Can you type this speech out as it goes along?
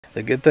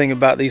The good thing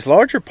about these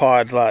larger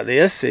pods like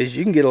this is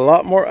you can get a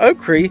lot more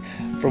okra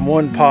from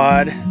one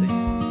pod.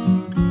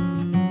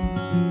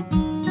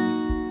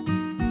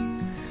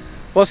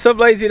 What's up,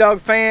 Lazy Dog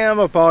fam?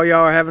 Hope all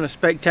y'all are having a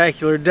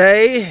spectacular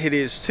day. It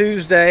is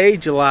Tuesday,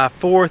 July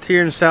 4th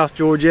here in South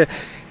Georgia.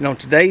 And on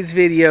today's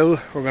video,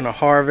 we're going to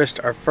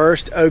harvest our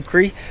first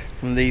okra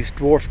from these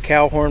dwarf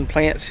cowhorn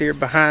plants here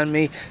behind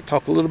me.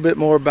 Talk a little bit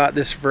more about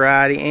this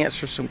variety,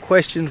 answer some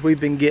questions we've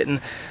been getting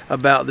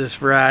about this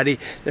variety.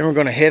 Then we're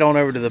going to head on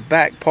over to the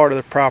back part of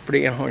the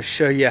property and I'm going to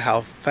show you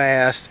how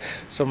fast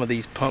some of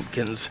these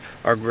pumpkins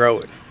are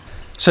growing.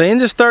 So in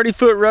this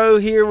 30-foot row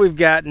here, we've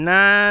got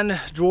 9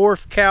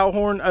 dwarf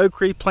cowhorn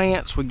okra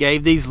plants. We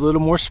gave these a little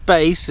more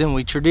space than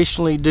we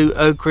traditionally do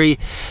okra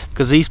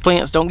because these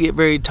plants don't get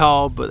very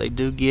tall, but they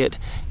do get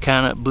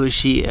kind of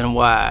bushy and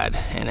wide.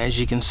 And as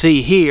you can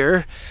see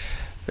here,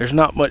 there's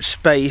not much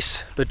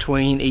space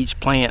between each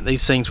plant.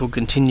 These things will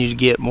continue to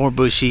get more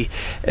bushy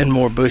and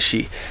more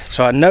bushy.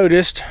 So I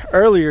noticed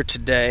earlier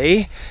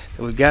today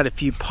that we've got a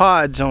few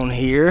pods on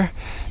here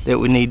that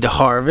we need to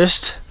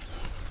harvest.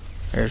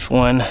 There's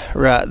one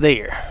right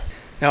there.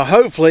 Now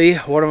hopefully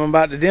what I'm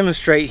about to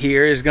demonstrate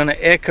here is going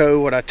to echo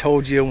what I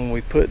told you when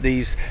we put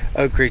these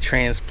okra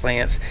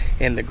transplants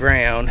in the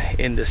ground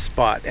in this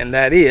spot. And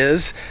that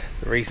is,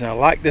 the reason I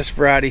like this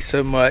variety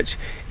so much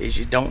is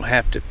you don't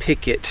have to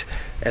pick it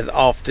as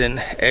often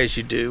as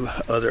you do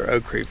other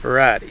okra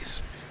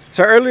varieties.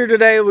 So earlier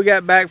today we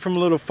got back from a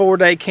little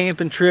 4-day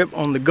camping trip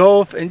on the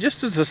Gulf, and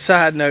just as a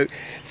side note,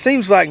 it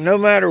seems like no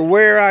matter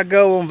where I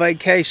go on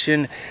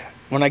vacation,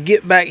 when I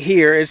get back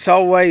here, it's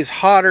always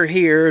hotter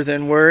here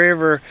than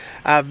wherever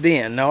I've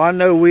been. Now I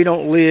know we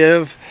don't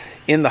live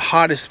in the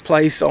hottest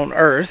place on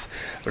earth,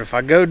 but if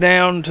I go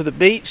down to the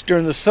beach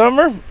during the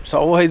summer, it's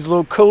always a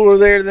little cooler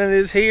there than it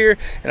is here.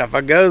 And if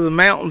I go to the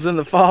mountains in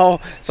the fall,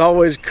 it's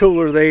always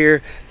cooler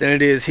there than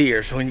it is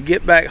here. So when you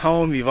get back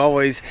home, you've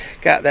always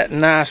got that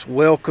nice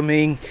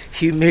welcoming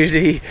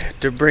humidity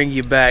to bring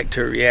you back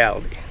to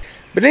reality.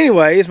 But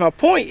anyways, my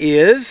point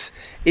is,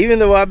 even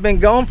though I've been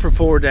gone for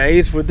 4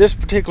 days, with this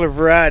particular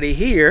variety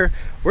here,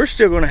 we're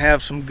still going to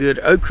have some good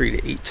okra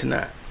to eat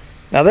tonight.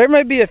 Now there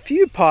may be a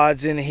few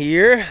pods in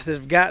here that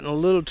have gotten a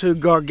little too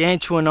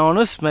gargantuan on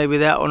us, maybe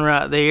that one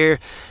right there.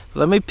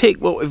 Let me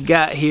pick what we've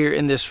got here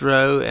in this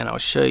row and I'll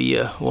show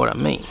you what I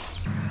mean.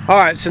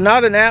 Alright, so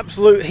not an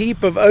absolute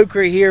heap of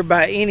okra here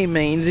by any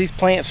means. These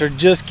plants are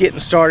just getting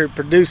started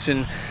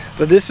producing,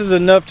 but this is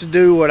enough to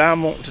do what I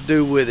want to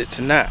do with it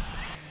tonight.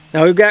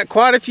 Now we've got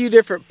quite a few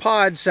different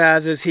pod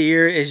sizes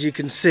here, as you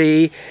can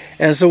see,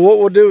 and so what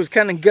we'll do is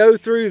kind of go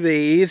through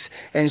these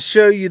and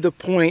show you the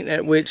point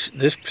at which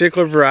this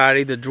particular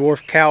variety, the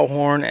dwarf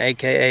cowhorn,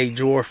 aka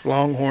dwarf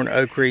longhorn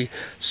okra,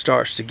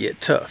 starts to get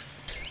tough.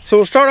 So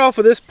we'll start off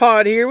with this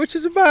pod here, which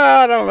is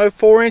about, I don't know,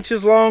 4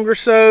 inches long or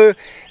so,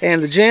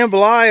 and the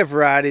jambalaya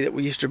variety that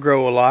we used to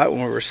grow a lot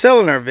when we were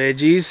selling our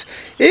veggies,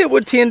 it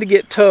would tend to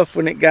get tough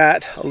when it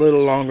got a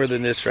little longer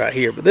than this right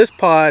here, but this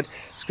pod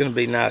is going to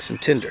be nice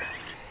and tender.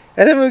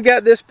 And then we've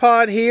got this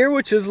pod here,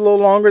 which is a little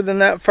longer than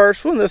that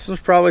first one. This one's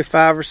probably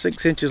 5 or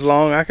 6 inches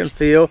long. I can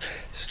feel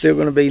it's still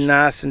going to be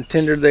nice and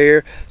tender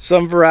there.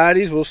 Some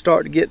varieties will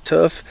start to get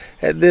tough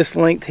at this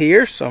length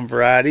here. Some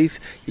varieties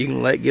you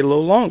can let get a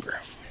little longer.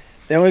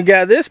 Then we've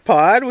got this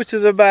pod, which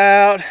is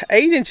about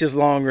 8 inches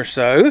long or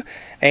so.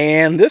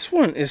 And this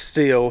one is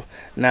still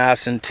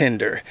nice and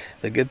tender.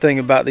 The good thing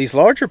about these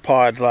larger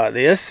pods like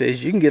this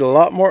is you can get a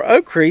lot more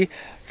okra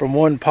from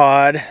one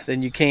pod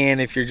than you can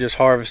if you're just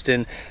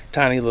harvesting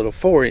tiny little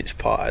 4-inch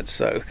pods.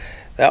 So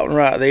that one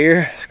right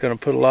there is going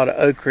to put a lot of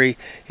okra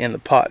in the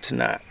pot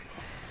tonight.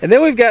 And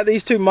then we've got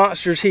these two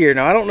monsters here.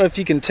 Now I don't know if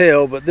you can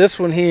tell, but this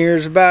one here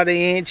is about an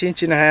inch,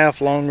 inch and a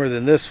half longer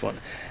than this one.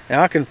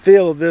 Now I can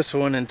feel this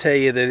one and tell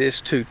you that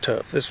it's too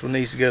tough. This one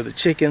needs to go to the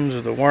chickens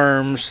or the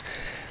worms.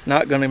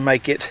 Not going to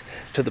make it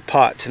to the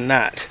pot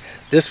tonight.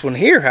 This one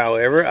here,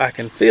 however, I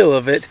can feel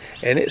of it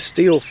and it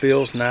still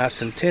feels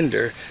nice and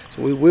tender.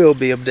 So we will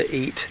be able to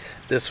eat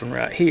this one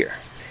right here.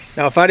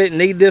 Now if I didn't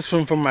need this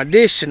one for my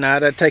dish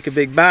tonight, I'd take a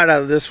big bite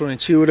out of this one and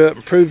chew it up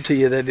and prove to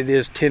you that it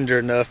is tender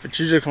enough, but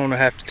you're just going to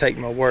have to take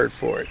my word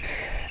for it.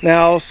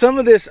 Now some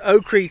of this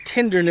okra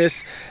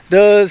tenderness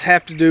does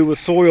have to do with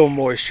soil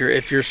moisture.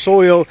 If your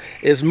soil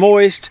is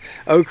moist,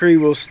 okra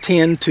will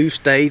tend to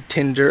stay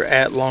tender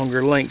at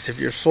longer lengths. If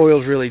your soil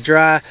is really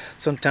dry,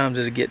 sometimes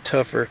it'll get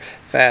tougher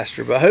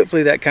faster. But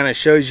hopefully that kind of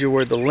shows you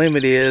where the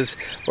limit is,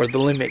 or the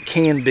limit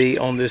can be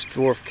on this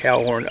dwarf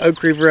cowhorn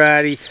okra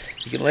variety.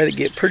 You can let it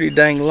get pretty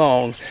dang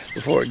long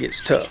before it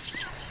gets tough.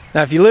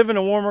 Now if you live in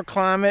a warmer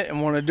climate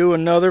and want to do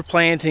another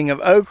planting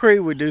of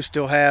okra, we do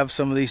still have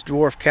some of these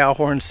dwarf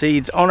cowhorn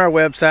seeds on our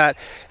website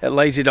at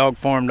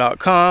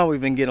lazydogfarm.com.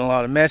 We've been getting a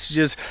lot of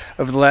messages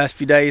over the last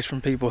few days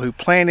from people who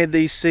planted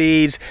these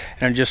seeds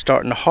and are just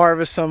starting to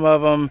harvest some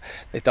of them.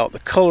 They thought the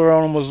color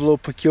on them was a little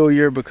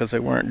peculiar because they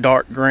weren't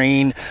dark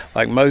green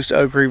like most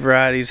okra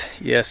varieties.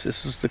 Yes,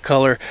 this is the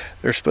color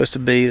they're supposed to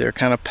be. They're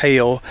kind of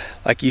pale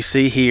like you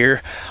see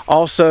here.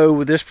 Also,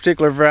 with this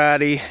particular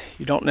variety,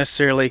 you don't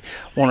necessarily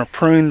want to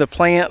prune the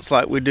plants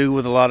like we do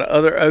with a lot of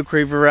other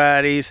Okra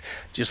varieties.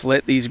 Just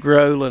let these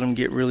grow, let them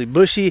get really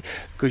bushy,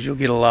 because you'll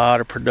get a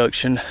lot of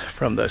production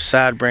from those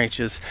side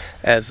branches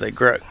as they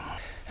grow.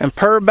 And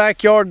per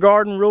backyard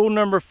garden rule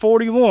number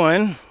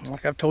 41,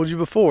 like I've told you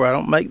before, I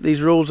don't make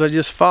these rules, I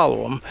just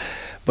follow them.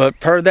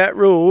 But per that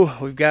rule,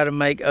 we've got to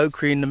make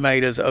okra and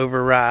tomatoes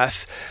over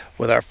rice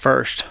with our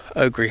first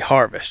okra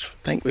harvest.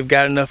 I think we've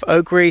got enough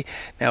okra.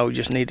 Now we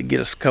just need to get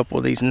us a couple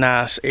of these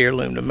nice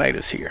heirloom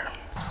tomatoes here.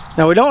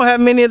 Now we don't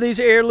have many of these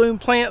heirloom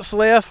plants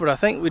left, but I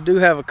think we do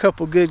have a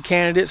couple good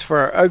candidates for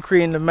our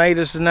okra and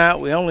tomatoes tonight.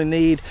 We only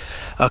need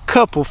a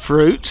couple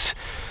fruits.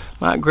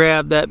 Might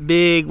grab that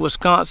big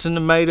Wisconsin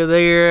tomato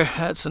there.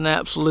 That's an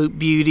absolute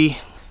beauty.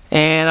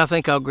 And I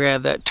think I'll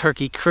grab that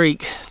Turkey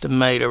Creek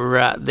tomato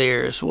right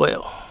there as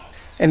well.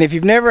 And if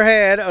you've never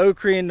had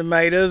okra and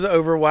tomatoes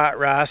over white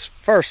rice,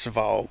 first of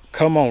all,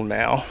 come on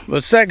now.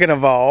 But second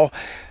of all,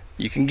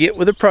 you can get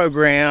with the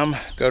program.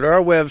 Go to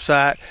our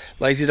website,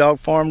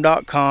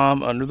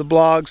 lazydogfarm.com. Under the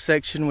blog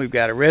section, we've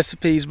got a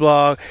recipes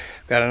blog.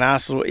 We've got a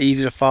nice little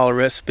easy to follow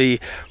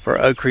recipe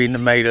for okra and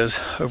tomatoes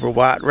over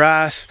white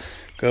rice.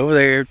 Go over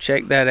there,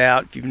 check that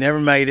out. If you've never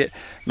made it,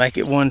 make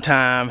it one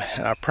time,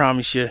 and I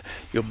promise you,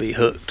 you'll be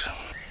hooked.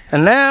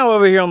 And now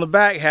over here on the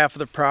back half of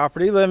the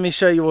property, let me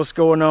show you what's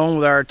going on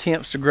with our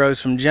attempts to grow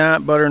some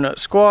giant butternut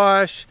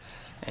squash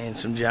and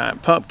some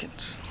giant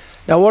pumpkins.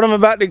 Now what I'm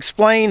about to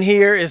explain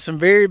here is some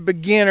very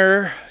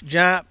beginner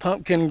giant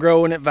pumpkin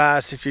growing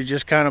advice if you're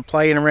just kind of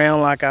playing around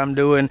like I'm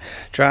doing,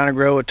 trying to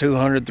grow a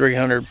 200,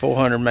 300,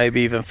 400,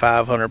 maybe even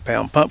 500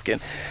 pound pumpkin.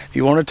 If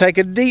you want to take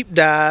a deep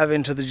dive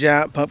into the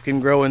giant pumpkin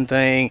growing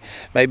thing,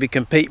 maybe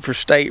compete for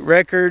state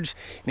records,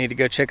 you need to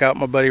go check out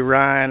my buddy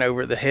Ryan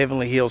over at the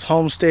Heavenly Hills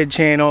Homestead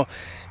channel.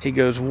 He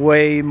goes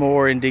way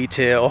more in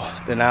detail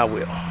than I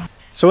will.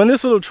 So in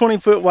this little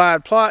 20-foot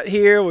wide plot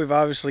here, we've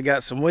obviously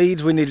got some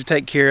weeds we need to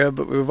take care of,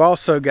 but we've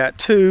also got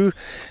two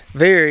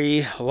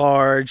very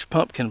large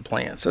pumpkin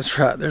plants. That's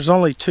right, there's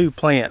only 2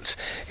 plants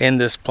in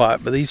this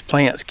plot, but these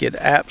plants get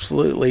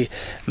absolutely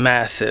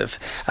massive.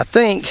 I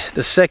think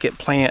the second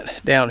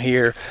plant down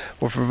here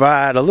will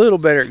provide a little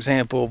better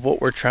example of what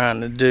we're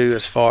trying to do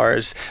as far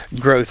as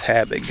growth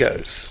habit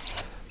goes.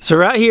 So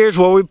right here is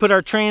where we put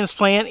our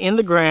transplant in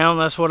the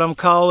ground. That's what I'm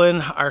calling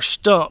our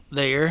stump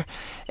there.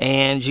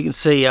 And you can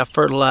see I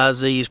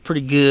fertilized these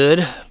pretty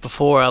good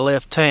before I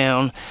left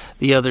town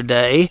the other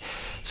day.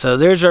 So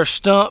there's our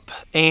stump,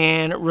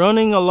 and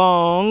running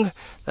along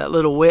that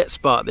little wet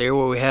spot there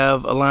where we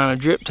have a line of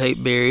drip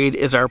tape buried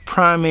is our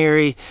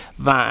primary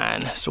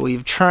vine. So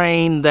we've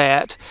trained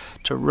that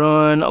to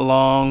run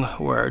along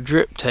where our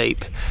drip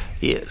tape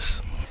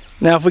is.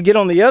 Now if we get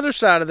on the other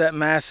side of that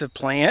massive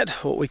plant,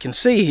 what we can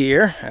see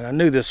here, and I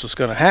knew this was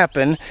going to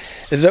happen,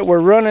 is that we're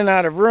running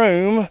out of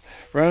room,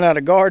 running out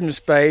of garden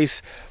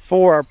space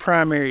for our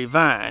primary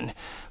vine.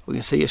 We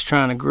can see it's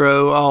trying to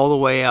grow all the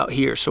way out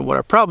here. So what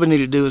I probably need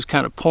to do is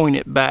kind of point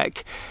it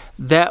back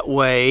that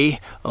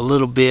way a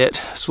little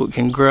bit so it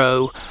can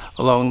grow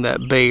along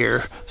that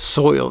bare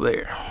soil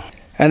there.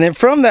 And then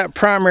from that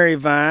primary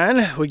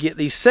vine, we get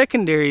these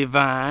secondary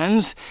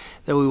vines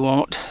that we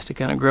want to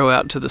kind of grow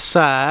out to the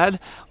side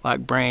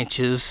like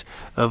branches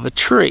of a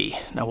tree.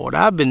 Now what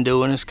I've been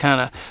doing is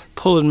kind of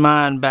pulling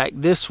mine back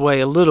this way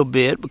a little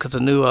bit because I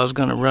knew I was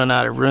going to run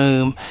out of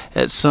room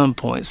at some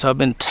point. So I've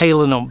been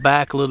tailing them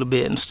back a little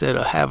bit instead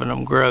of having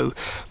them grow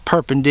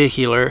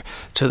perpendicular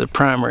to the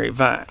primary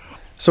vine.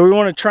 So we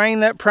want to train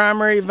that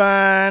primary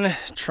vine,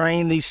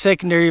 train these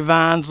secondary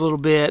vines a little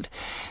bit,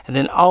 and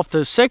then off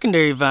those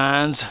secondary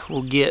vines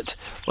we'll get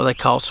what they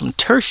call some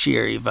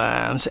tertiary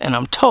vines, and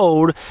I'm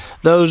told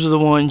those are the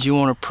ones you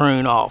want to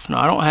prune off. Now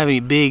I don't have any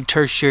big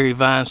tertiary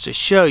vines to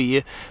show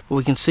you, but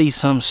we can see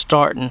some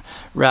starting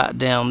right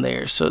down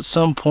there. So at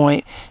some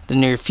point in the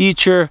near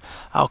future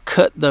I'll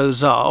cut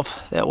those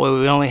off. That way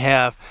we only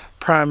have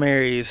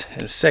primaries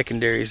and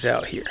secondaries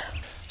out here.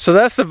 So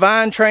that's the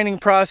vine training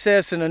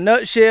process in a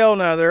nutshell.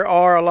 Now there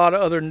are a lot of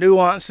other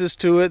nuances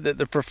to it that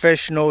the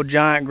professional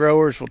giant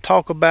growers will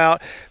talk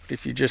about. But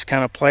if you're just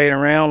kind of playing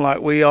around like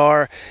we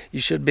are,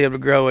 you should be able to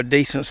grow a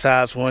decent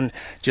sized one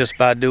just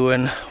by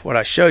doing what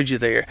I showed you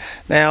there.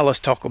 Now let's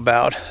talk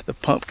about the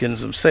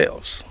pumpkins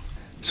themselves.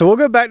 So we'll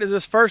go back to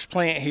this first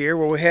plant here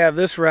where we have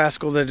this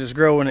rascal that is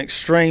growing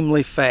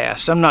extremely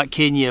fast. I'm not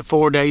kidding you,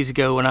 4 days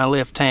ago when I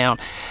left town,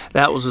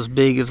 that was as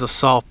big as a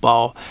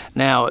softball.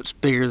 Now it's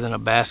bigger than a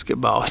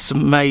basketball. It's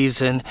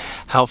amazing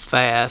how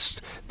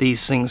fast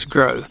these things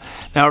grow.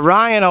 Now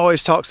Ryan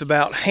always talks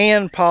about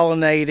hand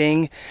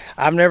pollinating.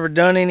 I've never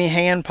done any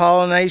hand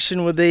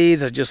pollination with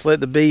these. I just let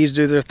the bees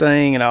do their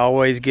thing and I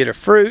always get a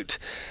fruit.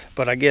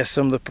 But I guess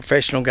some of the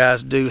professional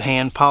guys do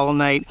hand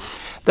pollinate.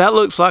 That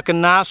looks like a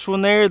nice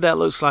one there. That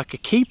looks like a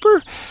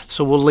keeper.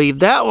 So we'll leave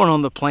that one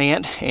on the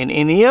plant, and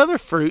any other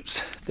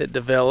fruits that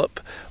develop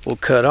we'll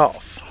cut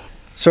off.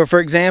 So for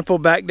example,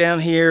 back down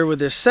here with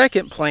this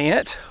second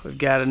plant, we've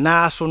got a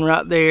nice one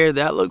right there.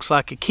 That looks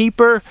like a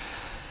keeper.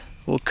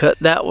 We'll cut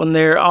that one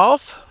there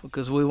off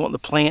because we want the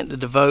plant to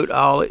devote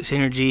all its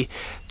energy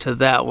to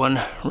that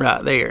one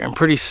right there. And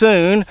pretty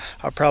soon,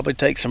 I'll probably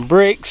take some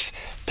bricks,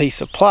 a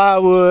piece of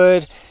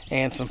plywood,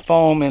 and some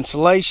foam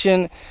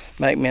insulation,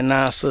 make me a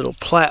nice little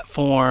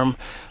platform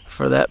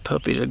for that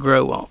puppy to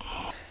grow on.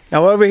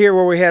 Now over here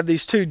where we have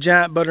these two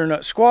giant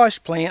butternut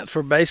squash plants,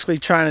 we're basically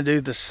trying to do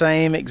the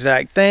same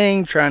exact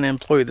thing, trying to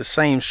employ the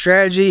same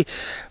strategy,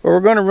 but we're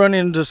going to run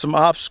into some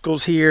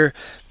obstacles here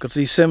because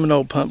these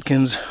Seminole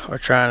pumpkins are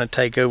trying to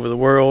take over the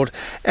world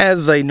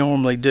as they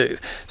normally do.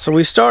 So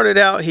we started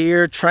out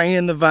here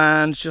training the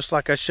vines just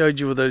like I showed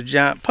you with those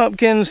giant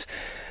pumpkins.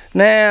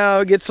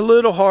 Now it gets a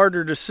little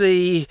harder to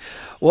see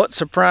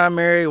what's a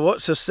primary,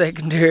 what's a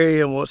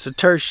secondary, and what's a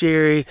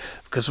tertiary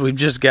because we've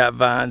just got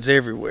vines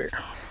everywhere.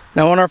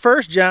 Now on our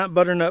first giant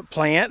butternut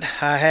plant,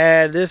 I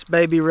had this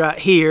baby right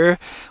here,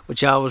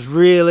 which I was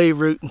really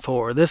rooting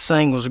for. This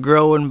thing was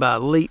growing by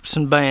leaps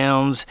and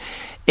bounds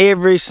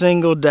every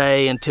single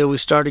day until we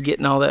started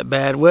getting all that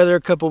bad weather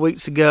a couple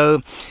weeks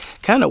ago.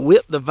 Kind of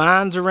whipped the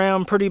vines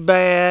around pretty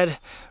bad,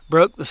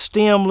 broke the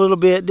stem a little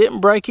bit, didn't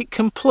break it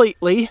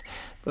completely,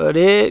 but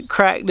it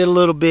cracked it a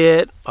little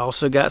bit.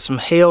 Also got some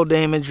hail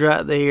damage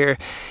right there,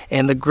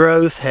 and the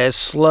growth has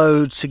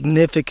slowed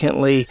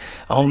significantly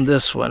on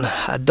this one.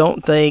 I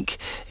don't think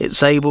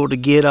it's able to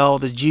get all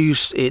the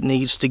juice it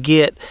needs to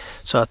get,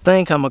 so I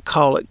think I'm gonna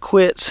call it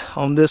quits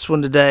on this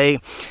one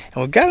today.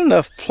 And we've got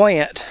enough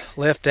plant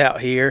left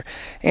out here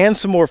and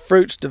some more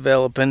fruits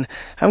developing.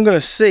 I'm gonna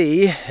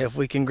see if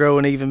we can grow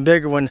an even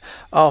bigger one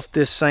off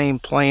this same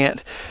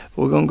plant.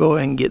 We're gonna go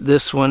ahead and get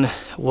this one,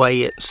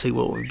 weigh it, see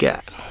what we've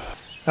got.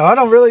 Now I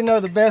don't really know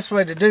the best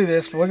way to do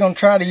this, but we're going to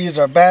try to use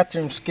our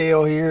bathroom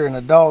scale here in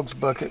a dog's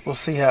bucket. We'll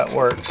see how it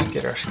works.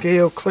 Get our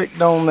scale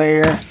clicked on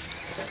there,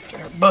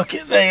 get our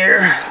bucket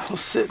there. We'll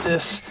sit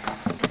this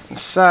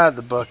inside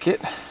the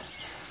bucket.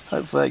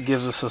 Hopefully that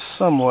gives us a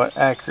somewhat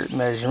accurate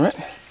measurement.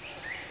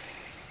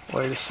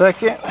 Wait a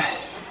second.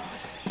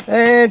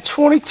 And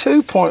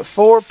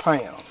 22.4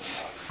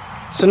 pounds.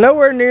 So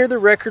nowhere near the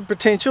record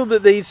potential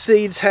that these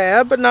seeds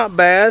have, but not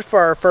bad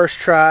for our first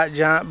try at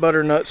giant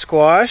butternut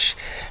squash,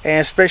 and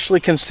especially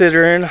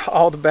considering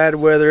all the bad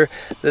weather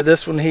that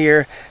this one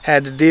here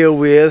had to deal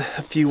with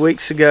a few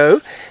weeks ago.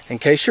 In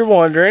case you're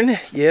wondering,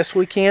 yes,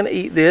 we can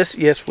eat this.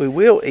 Yes, we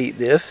will eat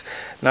this.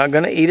 Not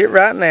going to eat it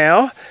right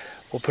now.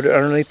 We'll put it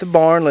underneath the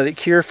barn, let it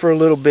cure for a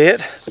little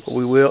bit, but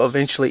we will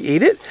eventually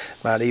eat it.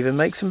 Might even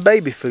make some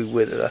baby food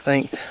with it. I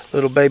think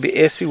little baby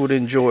Essie would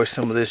enjoy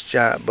some of this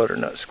giant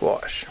butternut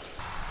squash.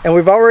 And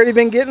we've already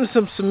been getting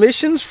some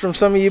submissions from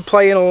some of you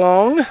playing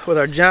along with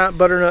our giant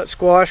butternut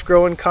squash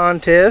growing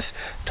contest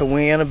to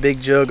win a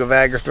big jug of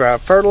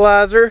AgriThrive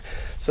fertilizer.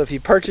 So if you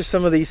purchase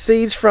some of these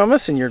seeds from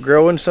us and you're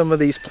growing some of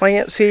these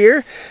plants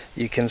here,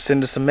 you can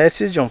send us a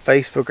message on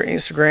Facebook or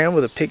Instagram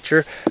with a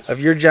picture of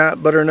your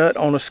giant butternut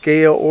on a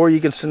scale, or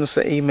you can send us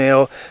an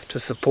email to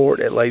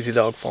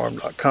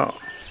support@lazydogfarm.com.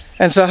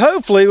 And so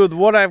hopefully with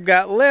what I've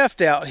got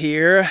left out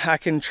here, I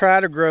can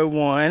try to grow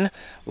one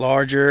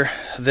larger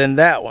than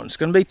that one. It's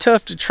going to be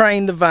tough to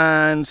train the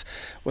vines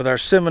with our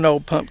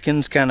Seminole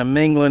pumpkins kind of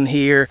mingling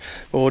here,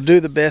 but we'll do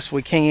the best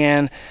we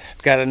can.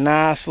 Got a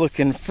nice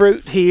looking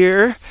fruit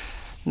here.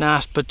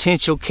 Nice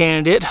potential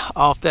candidate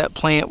off that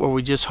plant where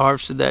we just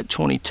harvested that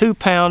 22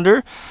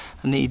 pounder.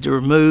 I need to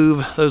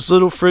remove those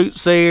little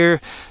fruits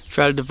there.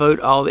 Try to devote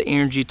all the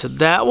energy to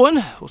that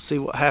one. We'll see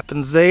what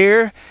happens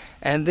there.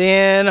 And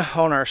then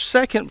on our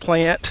second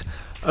plant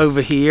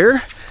over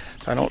here,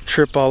 if I don't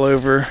trip all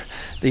over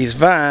these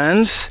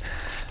vines,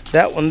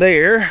 that one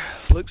there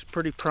looks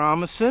pretty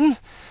promising.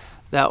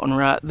 That one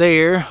right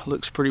there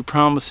looks pretty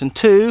promising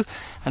too.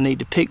 I need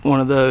to pick one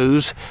of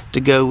those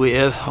to go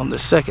with on the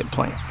second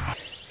plant.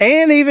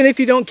 And even if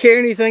you don't care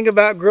anything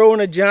about growing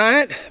a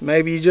giant,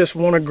 maybe you just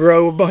want to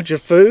grow a bunch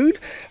of food.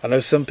 I know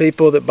some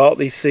people that bought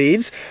these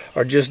seeds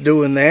are just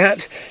doing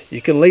that.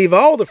 You can leave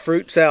all the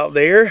fruits out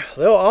there.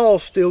 They'll all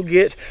still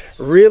get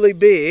really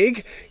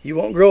big. You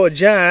won't grow a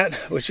giant,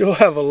 but you'll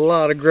have a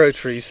lot of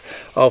groceries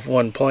off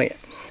one plant.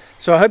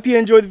 So I hope you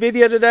enjoyed the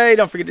video today.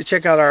 Don't forget to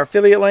check out our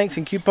affiliate links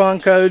and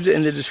coupon codes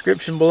in the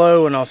description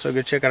below, and also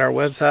go check out our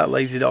website,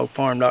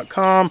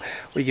 lazydogfarm.com,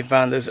 where you can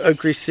find those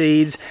okra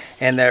seeds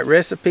and that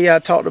recipe I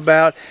talked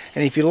about.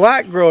 And if you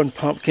like growing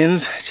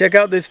pumpkins, check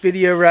out this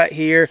video right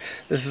here.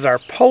 This is our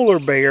polar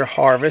bear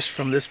harvest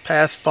from this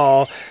past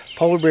fall.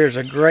 Polar bear is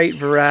a great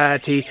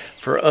variety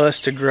for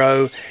us to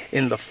grow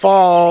in the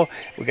fall.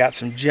 We got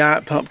some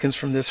giant pumpkins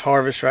from this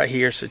harvest right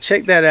here. So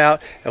check that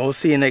out, and we'll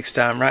see you next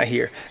time right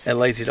here at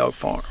Lazy Dog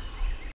Farm.